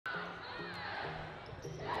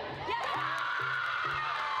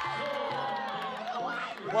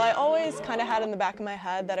Well, I always kind of had in the back of my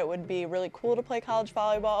head that it would be really cool to play college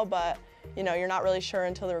volleyball, but you know, you're not really sure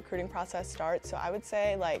until the recruiting process starts. So I would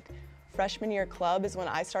say like freshman year club is when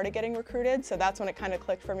I started getting recruited. So that's when it kind of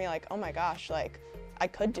clicked for me, like, oh my gosh, like I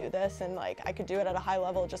could do this and like I could do it at a high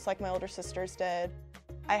level just like my older sisters did.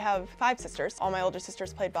 I have 5 sisters. All my older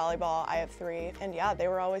sisters played volleyball. I have 3. And yeah, they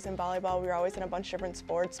were always in volleyball. We were always in a bunch of different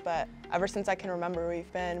sports, but ever since I can remember,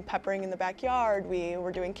 we've been peppering in the backyard. We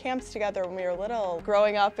were doing camps together when we were little.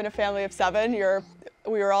 Growing up in a family of 7, we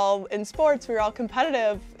were all in sports, we were all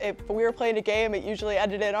competitive. If we were playing a game, it usually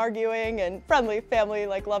ended in arguing and friendly family,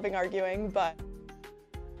 like loving arguing, but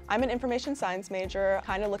I'm an information science major,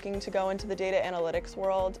 kind of looking to go into the data analytics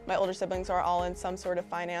world. My older siblings are all in some sort of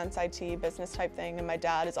finance, IT, business type thing, and my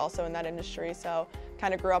dad is also in that industry, so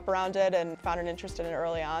kind of grew up around it and found an interest in it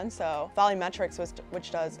early on. So volumetrics,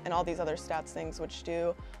 which does, and all these other stats things, which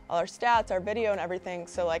do all our stats, our video and everything.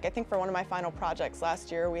 So like I think for one of my final projects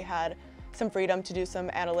last year, we had some freedom to do some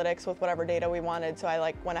analytics with whatever data we wanted, so I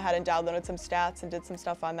like went ahead and downloaded some stats and did some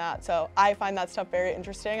stuff on that. So I find that stuff very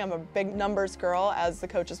interesting. I'm a big numbers girl, as the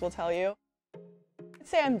coaches will tell you. I'd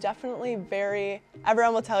say I'm definitely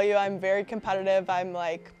everyone will tell you I'm very competitive. I'm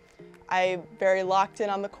very locked in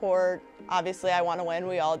on the court. Obviously I want to win,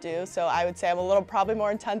 we all do, so I would say I'm a little probably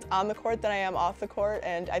more intense on the court than I am off the court,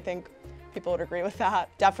 and I think people would agree with that.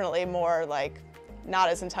 Definitely more like not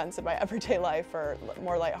as intense in my everyday life, or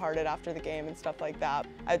more lighthearted after the game and stuff like that.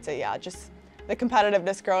 I would say, yeah, just the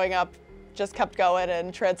competitiveness growing up just kept going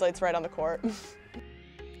and translates right on the court.